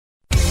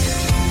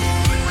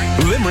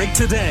Limerick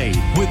Today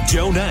with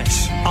Joe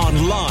Nash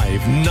on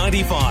Live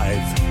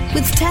 95.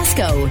 With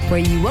Tesco, where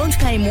you won't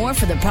pay more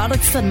for the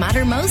products that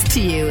matter most to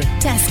you.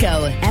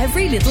 Tesco,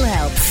 every little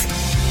helps.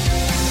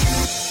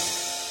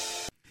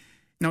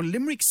 Now,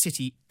 Limerick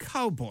City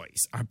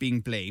Cowboys are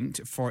being blamed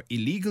for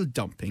illegal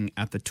dumping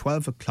at the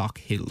 12 o'clock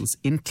hills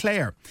in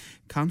Clare.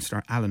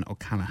 Councillor Alan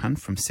O'Callaghan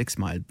from 6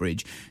 Mile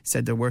Bridge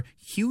said there were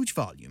huge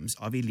volumes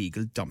of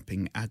illegal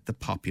dumping at the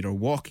popular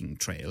walking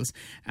trails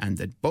and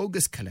that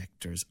bogus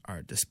collectors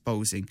are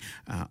disposing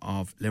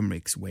of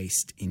Limerick's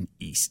waste in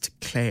East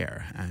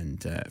Clare.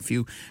 And a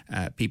few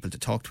people to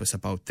talk to us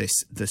about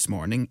this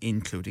morning,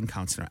 including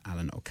Councillor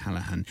Alan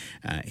O'Callaghan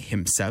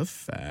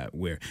himself.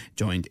 We're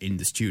joined in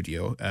the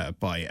studio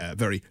by a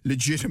very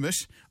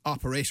legitimate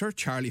operator,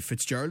 Charlie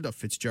Fitzgerald of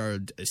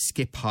Fitzgerald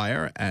Skip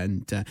Hire,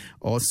 and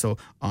also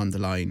on the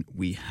line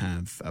we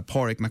have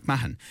Pádraig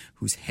McMahon,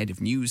 who's Head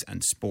of News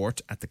and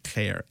Sport at the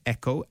Clare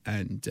Echo.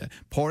 And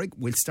Pádraig,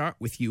 we'll start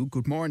with you.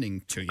 Good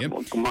morning to you.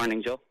 Good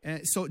morning, Joe.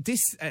 So this,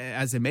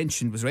 as I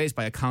mentioned, was raised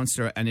by a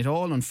councillor and it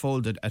all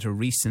unfolded at a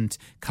recent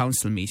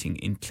council meeting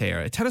in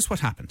Clare. Tell us what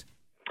happened.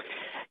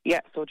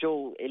 Yeah, so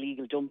Joe,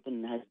 illegal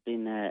dumping has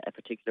been a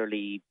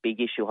particularly big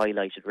issue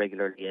highlighted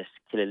regularly at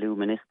Killaloe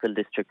Municipal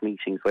District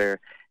meetings where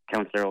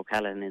Councillor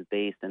O'Callaghan is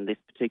based, and this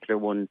particular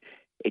one,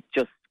 it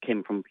just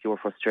came from pure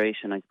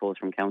frustration, I suppose,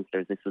 from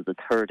councillors. This was the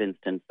third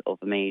instance of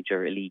a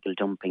major illegal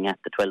dumping at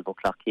the 12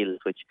 o'clock hills,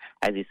 which,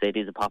 as you said,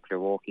 is a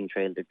popular walking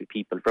trail. There'd be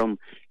people from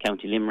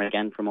County Limerick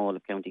and from all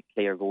of County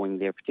Clare going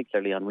there,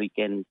 particularly on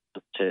weekends,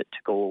 to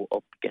go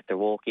up, get their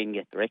walking,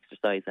 get their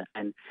exercise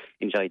and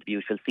enjoy the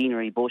beautiful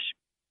scenery. But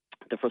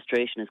the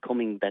frustration is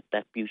coming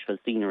that beautiful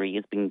scenery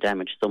is being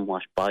damaged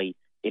somewhat by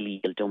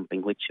illegal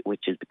dumping,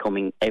 which is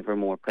becoming ever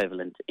more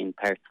prevalent in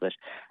parts of it.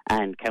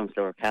 And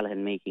Councillor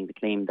O'Callaghan making the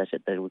claim that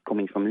it was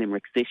coming from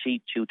Limerick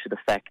City due to the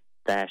fact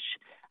that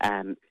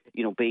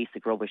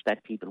basic rubbish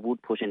that people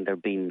would put in their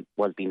bin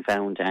was being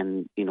found,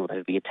 and that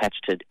would be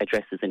attached to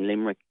addresses in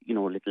Limerick,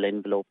 little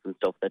envelopes and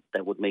stuff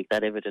that would make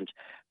that evident.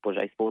 But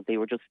I suppose they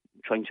were just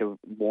trying to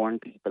warn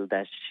people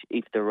that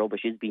if their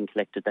rubbish is being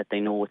collected, that they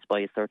know it's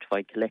by a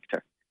certified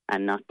collector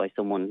and not by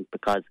someone,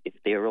 because if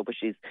their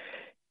rubbish is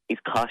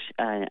caught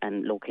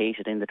and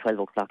located in the 12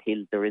 o'clock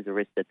hills, there is a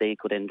risk that they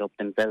could end up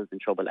themselves in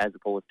trouble as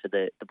opposed to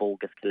the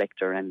bogus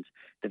collector. And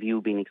the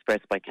view being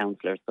expressed by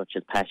councillors such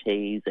as Pat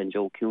Hayes and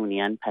Joe Cooney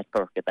and Pat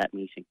Burke at that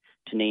meeting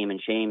to name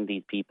and shame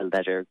these people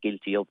that are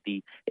guilty of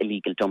the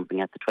illegal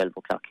dumping at the 12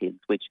 o'clock hills,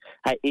 which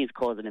is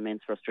causing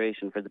immense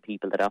frustration for the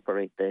people that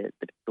operate the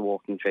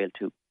walking trail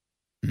too.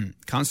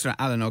 Councillor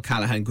Alan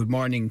O'Callaghan, good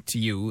morning to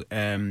you.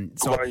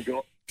 Good morning,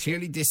 Joe.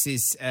 Clearly this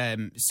is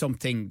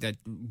something that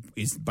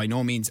is by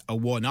no means a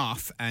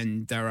one-off,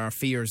 and there are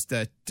fears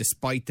that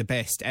despite the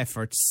best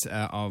efforts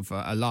of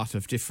a lot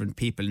of different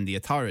people in the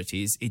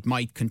authorities, it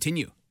might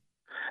continue.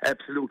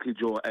 Absolutely,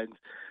 Joe. And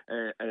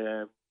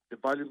the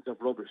volumes of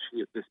rubbish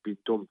here that's been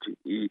dumped,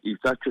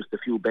 it's not just a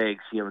few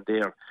bags here and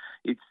there.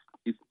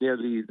 It's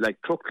nearly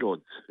like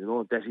truckloads.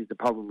 That is the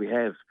problem we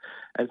have.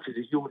 And it's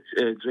a huge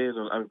drain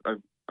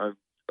on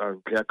our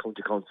Clare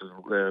County Council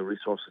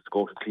resources to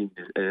go to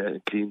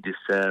clean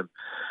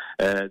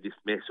this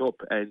mess up.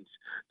 And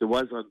there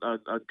was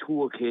on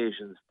 2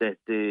 occasions that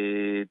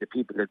the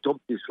people that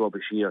dumped this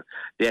rubbish here,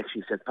 they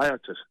actually set fire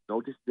to it.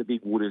 Now, this is a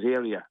big wooded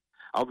area,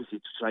 obviously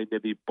to try and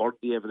maybe burn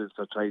the evidence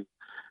or try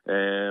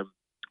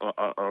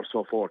or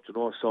so forth,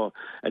 So,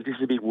 and this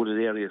is a big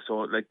wooded area,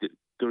 so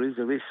there is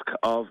a risk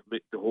of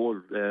the whole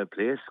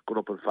place going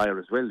up on fire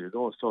as well,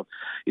 So,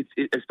 I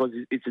suppose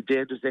it's a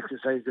dangerous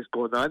exercise that's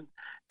going on,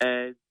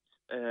 and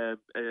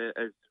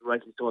as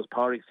rightly so, as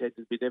Pádraig said,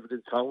 there's been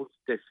evidence found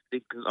that's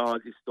linking all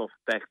this stuff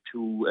back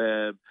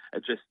to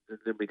addresses in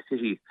Limerick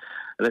City,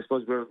 and I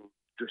suppose we're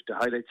just to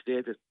highlight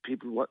today that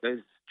people, as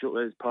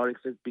Pádraig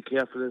said, be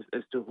careful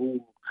as to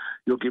whom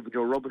you're giving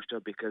your rubbish to,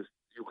 because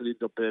you could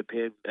end up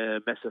paying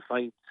massive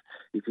fines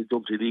if you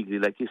dump illegally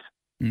like this.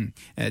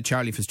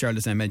 Charlie Fitzgerald,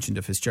 as I mentioned,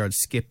 the Fitzgerald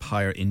Skip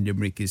Hire in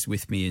Limerick is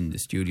with me in the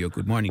studio.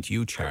 Good morning to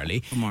you,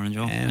 Charlie. Good morning,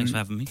 Joe. Thanks for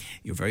having me.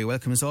 You're very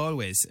welcome as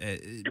always.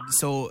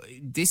 So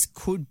this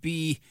could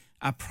be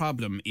a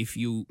problem if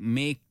you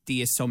make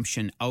the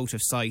assumption out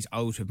of sight,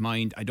 out of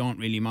mind. I don't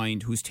really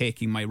mind who's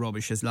taking my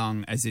rubbish as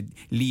long as it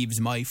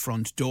leaves my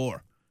front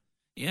door.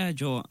 Yeah,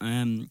 Joe.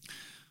 I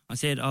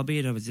said,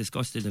 albeit I was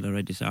disgusted that I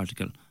read this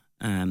article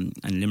and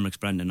Limerick's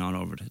branding all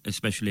over it,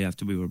 especially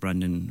after we were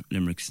branding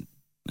Limerick's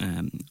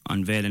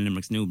unveiling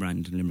Limerick's new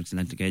brand, Limerick's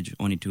Atlantic Edge,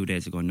 only 2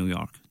 days ago in New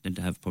York. Then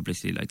to have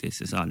publicity like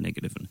this is all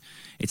negative and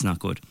it's not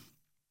good.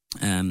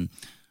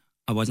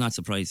 I was not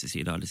surprised to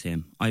see it all the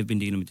same. I've been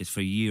dealing with this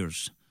for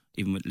years,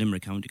 even with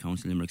Limerick County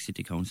Council, Limerick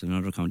City Council and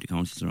other county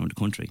councils around the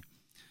country.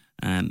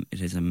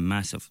 It is a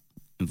massive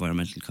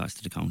environmental cost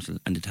to the council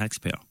and the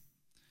taxpayer.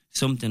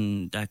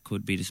 Something that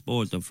could be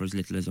disposed of for as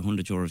little as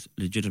 €100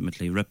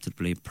 legitimately,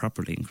 reputably,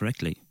 properly and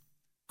correctly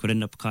could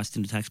end up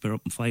costing the taxpayer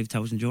up to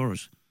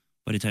 €5,000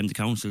 by the time the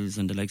councils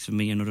and the likes of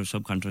me and other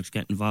subcontractors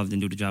get involved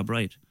and do the job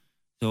right.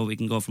 So we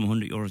can go from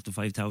 €100 to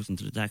 €5,000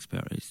 to the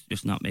taxpayer. It's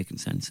just not making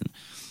sense. And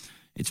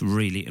it's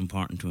really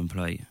important to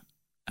employ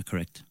a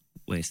correct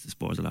waste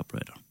disposal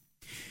operator.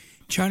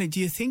 Charlie, do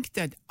you think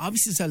that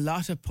obviously there's a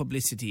lot of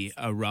publicity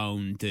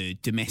around the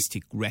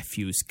domestic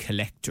refuse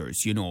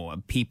collectors? You know,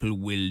 people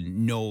will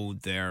know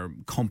their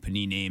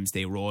company names.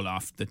 They roll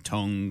off the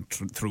tongue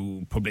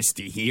through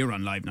publicity here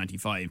on Live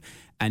 95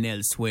 and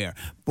elsewhere.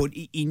 But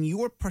in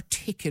your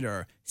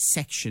particular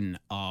section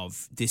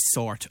of this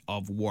sort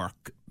of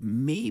work,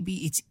 maybe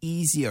it's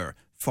easier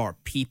for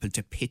people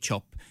to pitch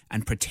up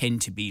and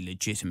pretend to be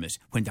legitimate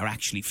when they're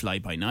actually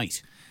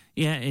fly-by-night.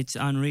 Yeah, it's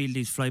unreal.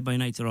 These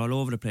fly-by-nights are all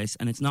over the place,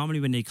 and it's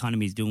normally when the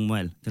economy is doing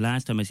well. The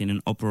last time I seen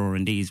an uproar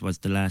in these was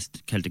the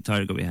last Celtic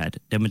Tiger we had.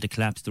 Then with the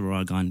collapse, they were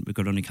all gone. We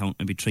could only count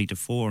maybe 3 to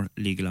 4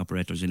 legal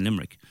operators in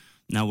Limerick.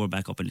 Now we're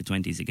back up in the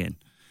 20s again.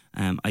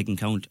 I can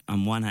count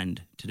on one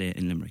hand today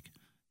in Limerick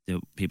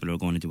the people who are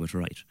going to do it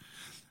right.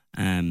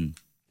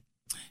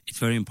 It's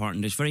very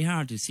important. It's very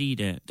hard to see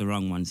the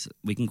wrong ones.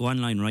 We can go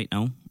online right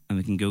now and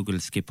we can Google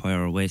skip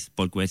hire or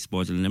bulk waste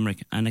disposal in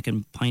Limerick, and I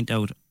can point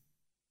out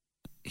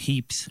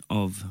heaps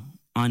of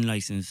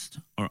unlicensed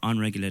or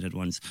unregulated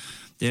ones.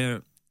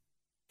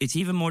 It's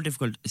even more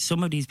difficult.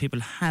 Some of these people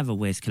have a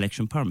waste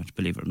collection permit,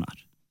 believe it or not.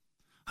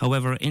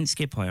 However, in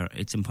skip hire,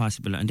 it's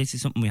impossible, and this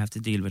is something we have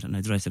to deal with and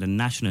address at a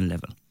national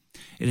level.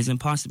 It is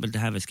impossible to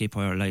have a skip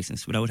hire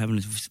licence without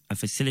having a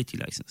facility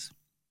licence.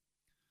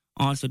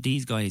 Also,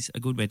 these guys,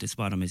 a good way to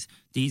spot them is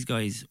these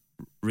guys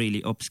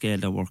really upscale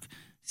their work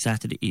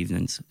Saturday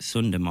evenings,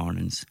 Sunday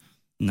mornings,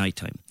 night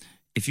time.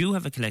 If you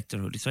have a collector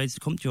who decides to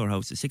come to your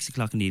house at 6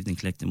 o'clock in the evening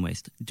collecting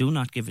waste, do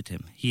not give it to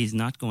him. He is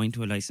not going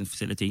to a licensed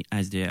facility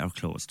as they are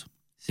closed.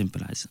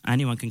 Simple as.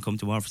 Anyone can come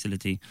to our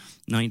facility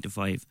 9 to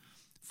 5,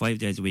 5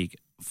 days a week,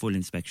 full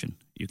inspection.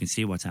 You can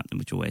see what's happening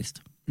with your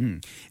waste.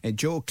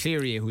 Joe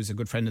Cleary, who's a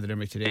good friend of the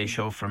Limerick Today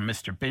show from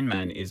Mr.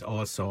 Binman, is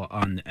also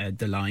on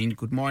the line.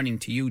 Good morning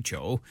to you,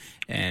 Joe.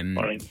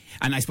 Morning.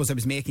 And I suppose I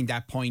was making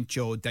that point,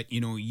 Joe, that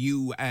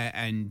you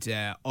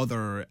and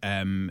other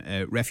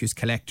refuse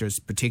collectors,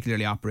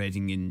 particularly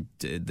operating in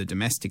the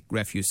domestic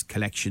refuse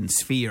collection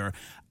sphere,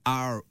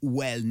 are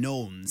well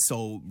known.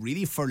 So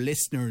really for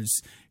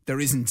listeners, there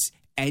isn't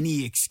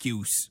any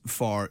excuse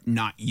for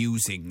not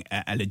using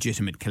a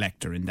legitimate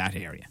collector in that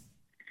area.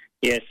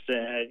 Yes,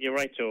 you're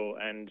right, Joe.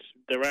 And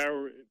there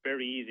are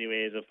very easy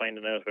ways of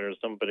finding out whether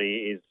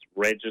somebody is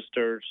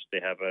registered, they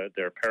have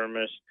their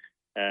permit.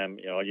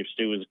 All you have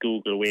to do is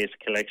Google waste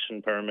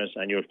collection permit,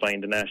 and you'll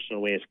find the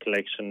National Waste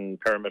Collection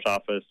Permit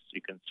Office.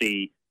 You can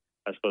see,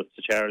 I suppose,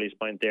 to Charlie's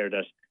point there,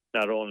 that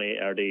not only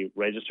are they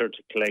registered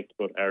to collect,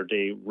 but are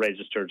they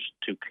registered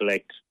to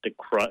collect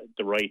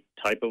the right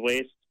type of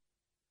waste,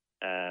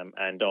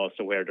 and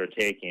also where they're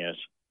taking it.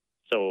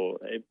 So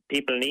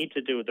people need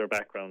to do their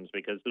backgrounds,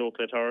 because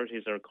local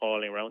authorities are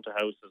calling around to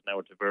houses now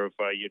to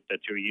verify that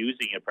you're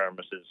using a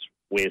permitted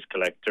waste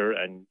collector,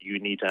 and you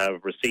need to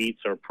have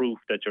receipts or proof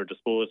that you're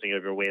disposing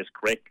of your waste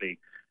correctly,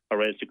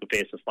 or else you could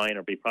face a fine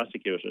or be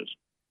prosecuted.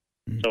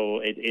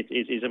 So it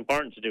is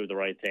important to do the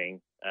right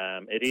thing.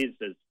 It is,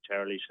 as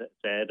Charlie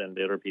said and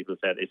the other people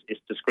said,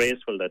 it's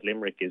disgraceful that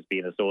Limerick is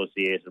being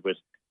associated with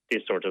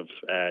this sort of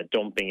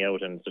dumping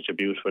out in such a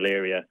beautiful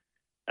area.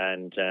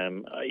 And,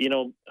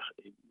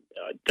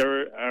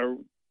 there are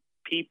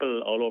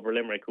people all over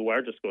Limerick who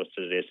are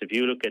disgusted at this. If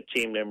you look at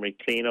Team Limerick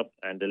Cleanup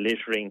and the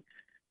littering,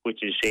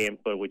 which is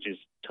shameful, which is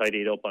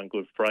tidied up on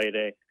Good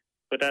Friday,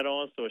 but that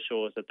also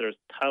shows that there's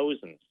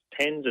thousands,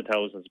 tens of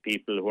thousands of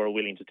people who are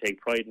willing to take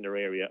pride in their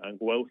area and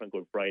go out on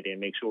Good Friday and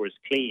make sure it's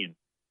clean.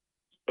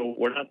 So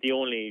we're not the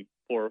only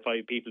 4 or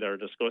 5 people that are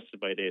disgusted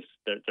by this.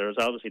 There's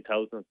obviously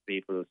thousands of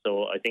people.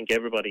 So I think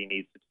everybody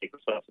needs to take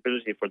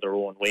responsibility for their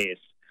own waste.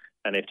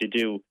 And if they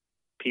do,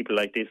 people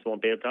like this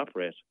won't be able to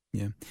operate.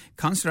 Yeah.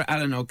 Councillor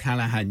Alan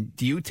O'Callaghan,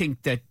 do you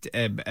think that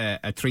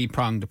a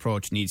three-pronged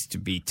approach needs to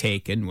be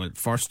taken? Well,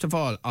 first of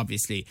all,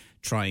 obviously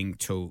trying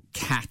to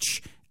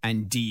catch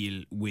and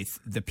deal with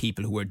the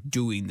people who are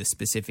doing the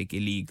specific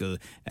illegal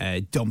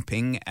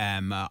dumping.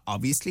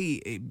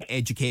 Obviously,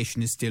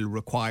 education is still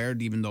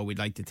required, even though we'd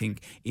like to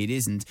think it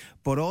isn't.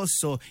 But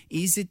also,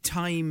 is it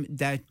time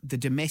that the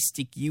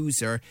domestic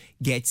user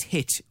gets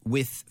hit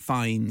with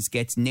fines,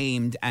 gets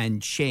named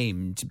and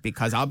shamed?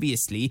 Because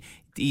obviously,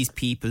 these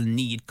people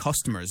need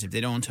customers. If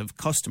they don't have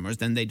customers,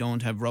 then they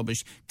don't have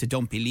rubbish to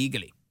dump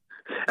illegally.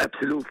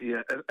 Absolutely,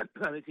 yeah.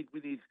 And I think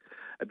we need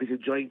a bit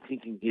of joint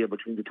thinking here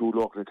between the two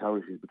local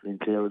authorities, between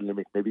Clare and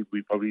Limerick. Maybe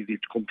we probably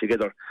need to come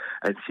together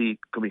and see,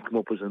 can we come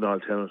up with an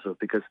alternative?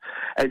 Because,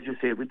 as you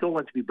say, we don't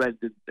want to be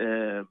branded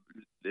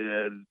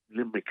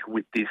Limerick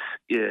with this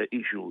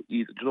issue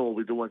either. You know,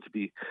 we don't want to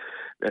be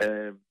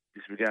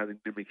disregarding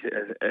Limerick.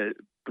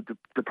 But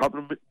the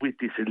problem with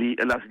this,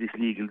 a lot of this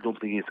legal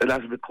dumping is, a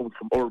lot of it comes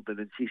from urban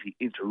and city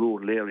into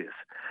rural areas.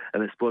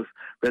 And I suppose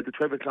where the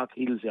 12 o'clock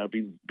hills are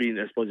being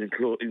I suppose,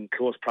 in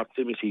close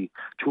proximity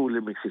to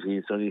Limerick City,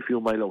 it's only a few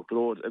miles out the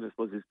road, and I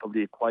suppose it's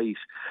probably a quiet,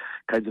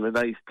 kind of a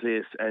nice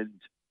place, and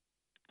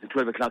the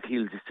 12 o'clock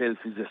hills itself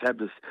is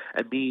established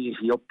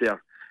amenity up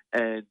there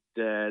and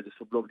there's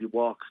some lovely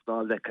walks and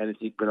all that kind of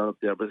thing going on up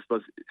there. But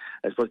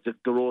I suppose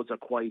the roads are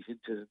quite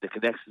into the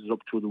connections up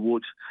through the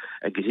woods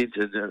and get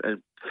into it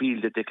and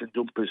feel that they can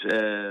dump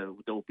it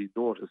without being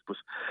noticed. But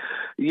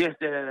yes,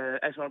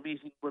 at our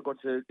meeting we're going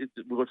to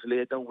lay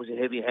it down with a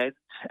heavy hand,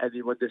 and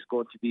when there's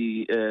going to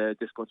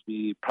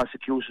be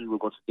prosecutions, we're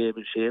going to name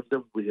and shame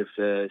them. We have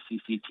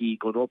CCT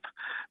going up.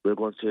 We're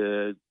going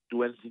to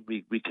do anything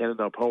we can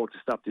in our power to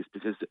stop this,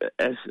 because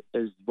as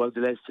one of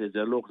the lads said,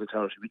 the local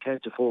authority, we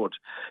can't afford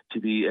to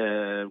be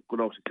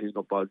going out and cleaning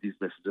up all these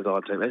messes at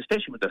all time, and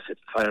especially when they're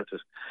setting fire to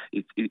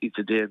it. It's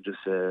a dangerous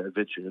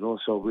adventure, you know.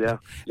 So we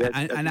are.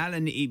 And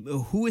Alan,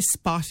 who is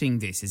spotting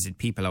this? Is it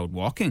people out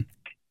walking?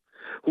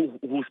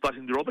 Who's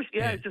spotting the rubbish?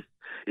 Yeah.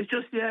 It's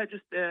just.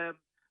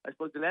 I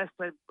suppose the last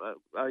time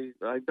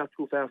I'm not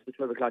too far from the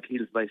 12 o'clock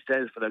hills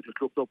myself, and I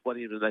just looked up one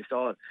evening and I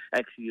saw it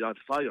actually on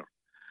fire.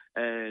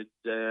 And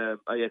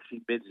I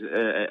actually made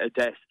a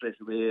dash straight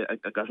away.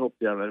 I got up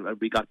there and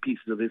we got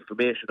pieces of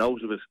information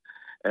out of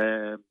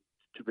it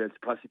to be able to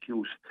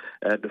prosecute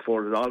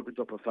before it all went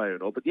up on fire. You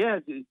know? But yeah,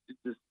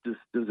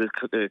 there's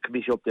a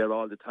committee up there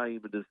all the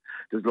time, and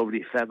there's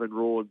lovely salmon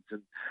roads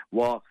and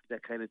walks,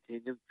 that kind of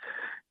thing. And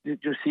you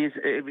just see it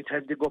every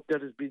time they go up there.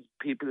 There's been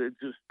people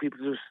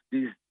just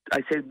these.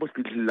 I say it must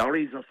be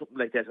lorries or something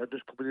like that. Are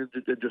just coming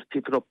in and just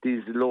tipping up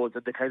these loads,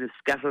 and they kind of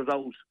scatter it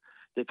out.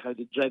 They kind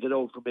of drag it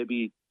out for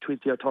maybe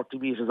 20 or 30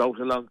 metres out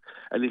along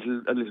a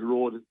little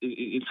road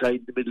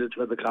inside the middle of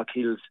 12 o'clock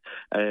hills,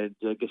 and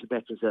get a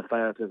back to set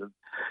fire to them.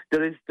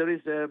 There is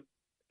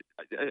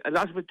a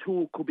lot of it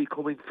too could be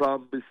coming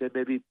from, say,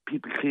 maybe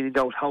people cleaning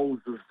out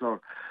houses, or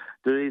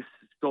there is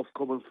stuff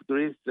coming.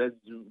 There is, and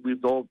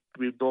we've no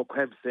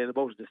crime saying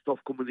about it. There's stuff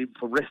coming in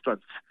from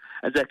restaurants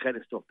and that kind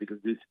of stuff, because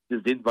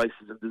there's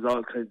invoices and there's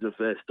all kinds of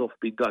stuff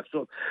being got.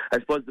 So I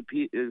suppose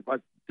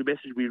the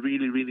message we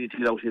really need to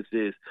get out here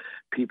today is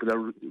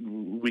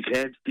we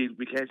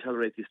can't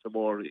tolerate this no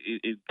more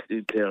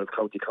in Clare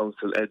County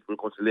Council, and we're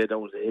going to lay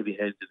down with a heavy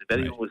hand. And if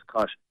anyone was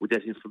caught with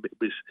that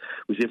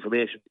with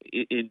information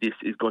in this,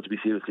 is going to be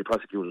seriously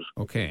prosecuted.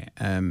 Okay.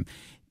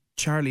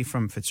 Charlie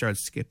from Fitzgerald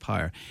Skip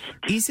Hire,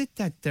 is it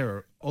that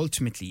there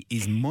ultimately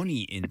is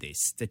money in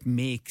this that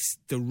makes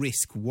the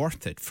risk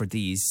worth it for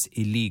these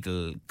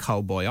illegal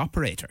cowboy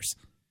operators?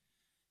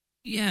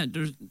 Yeah,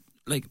 there's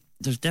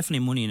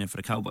definitely money in it for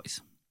the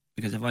cowboys.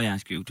 Because if I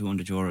ask you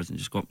 €200 and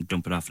just go up and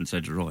dump it off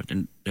inside the road,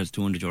 then there's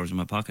 €200 in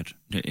my pocket.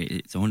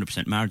 It's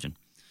 100% margin.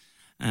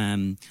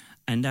 And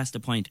that's the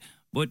point.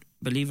 But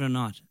believe it or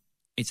not,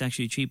 it's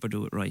actually cheaper to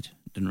do it right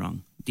than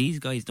wrong. These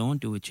guys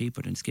don't do it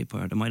cheaper than Skip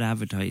Hire. They might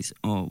advertise,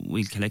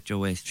 we'll collect your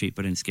waste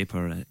cheaper than Skip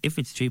Hire. If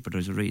it's cheaper,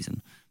 there's a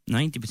reason.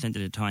 90% of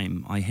the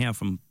time, I hear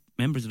from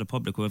members of the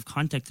public who have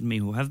contacted me,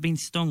 who have been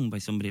stung by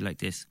somebody like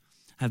this,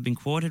 have been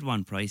quoted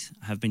one price,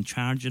 have been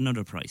charged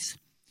another price.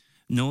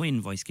 No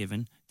invoice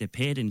given. They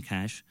paid in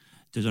cash.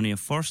 There's only a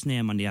first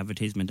name on the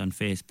advertisement on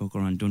Facebook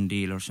or on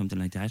Dundee or something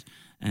like that.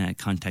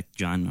 Contact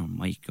John or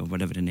Mike or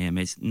whatever the name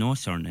is. No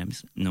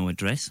surnames, no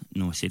address,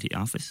 no city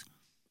office.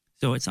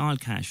 So it's all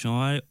cash.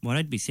 So what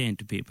I'd be saying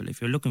to people, if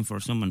you're looking for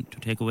someone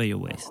to take away your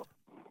waste,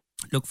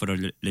 look for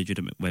their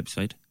legitimate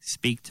website,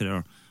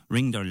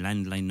 ring their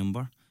landline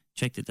number,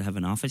 check that they have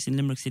an office in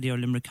Limerick City or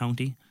Limerick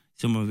County,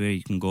 somewhere where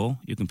you can go.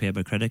 You can pay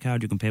by credit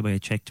card, you can pay by a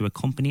cheque to a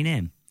company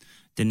name.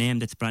 The name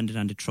that's branded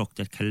on the truck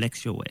that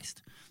collects your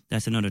waste.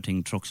 That's another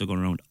thing. Trucks are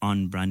going around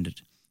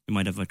unbranded. You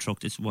might have a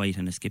truck that's white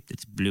and a skip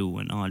that's blue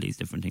and all these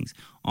different things.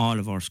 All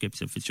of our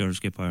skips at Fitzgerald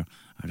Skip are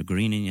the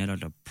green and yellow.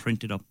 They're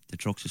printed up. The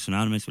trucks are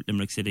synonymous with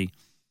Limerick City.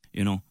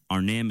 You know,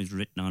 our name is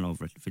written all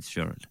over it,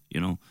 Fitzgerald. You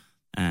know,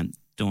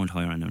 don't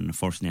hire on a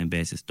first name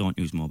basis. Don't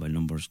use mobile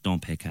numbers.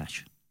 Don't pay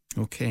cash.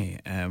 Okay,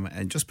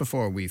 and just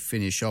before we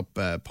finish up,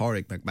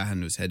 Pádraig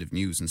McMahon, who's head of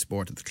news and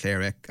sport at the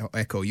Clare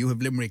Echo, you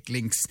have Limerick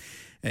links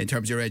in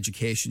terms of your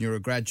education. You're a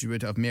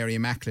graduate of Mary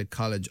Immaculate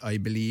College, I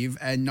believe,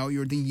 and now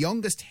you're the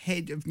youngest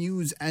head of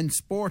news and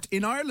sport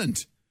in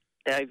Ireland.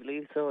 I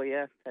believe so,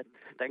 yeah.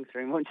 Thanks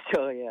very much,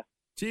 Joe, yeah.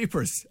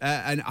 Jeepers.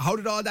 And how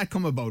did all that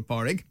come about,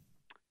 Pádraig?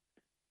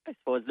 I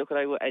suppose, look,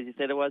 as you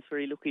said, I was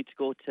very lucky to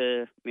go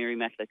to Mary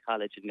Immaculate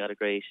College and got a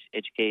great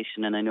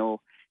education, and I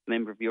know a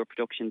member of your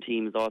production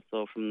team is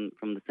also from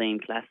the same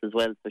class as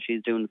well, so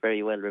she's doing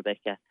very well,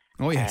 Rebecca.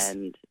 Oh, yes.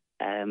 And,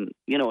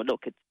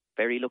 look, it's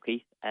very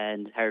lucky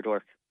and hard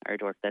work,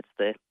 that's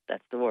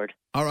the word.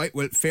 All right,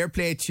 well, fair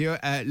play to you.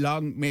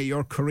 Long may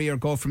your career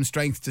go from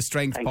strength to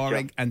strength,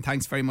 Pádraig, and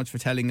thanks very much for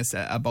telling us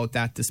about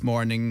that this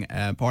morning.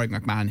 Pádraig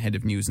McMahon, head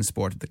of news and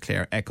sport at the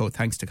Clare Echo.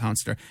 Thanks to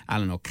Councillor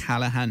Alan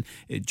O'Callaghan,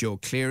 Joe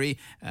Cleary,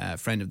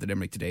 friend of the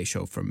Limerick Today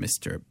show from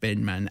Mr.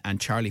 Binman, and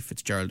Charlie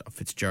Fitzgerald of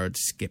Fitzgerald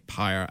Skip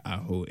Hire,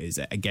 who is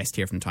a guest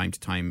here from time to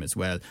time as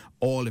well.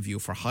 All of you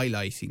for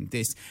highlighting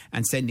this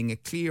and sending a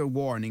clear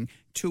warning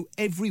to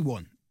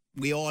everyone.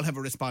 We all have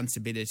a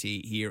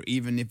responsibility here,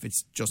 even if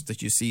it's just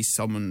that you see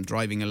someone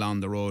driving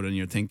along the road and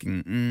you're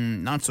thinking,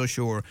 not so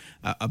sure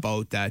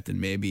about that, and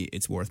maybe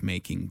it's worth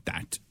making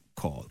that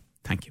call.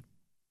 Thank you.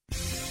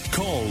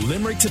 Call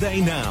Limerick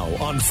Today now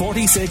on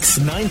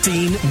 46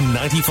 19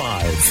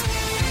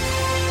 95.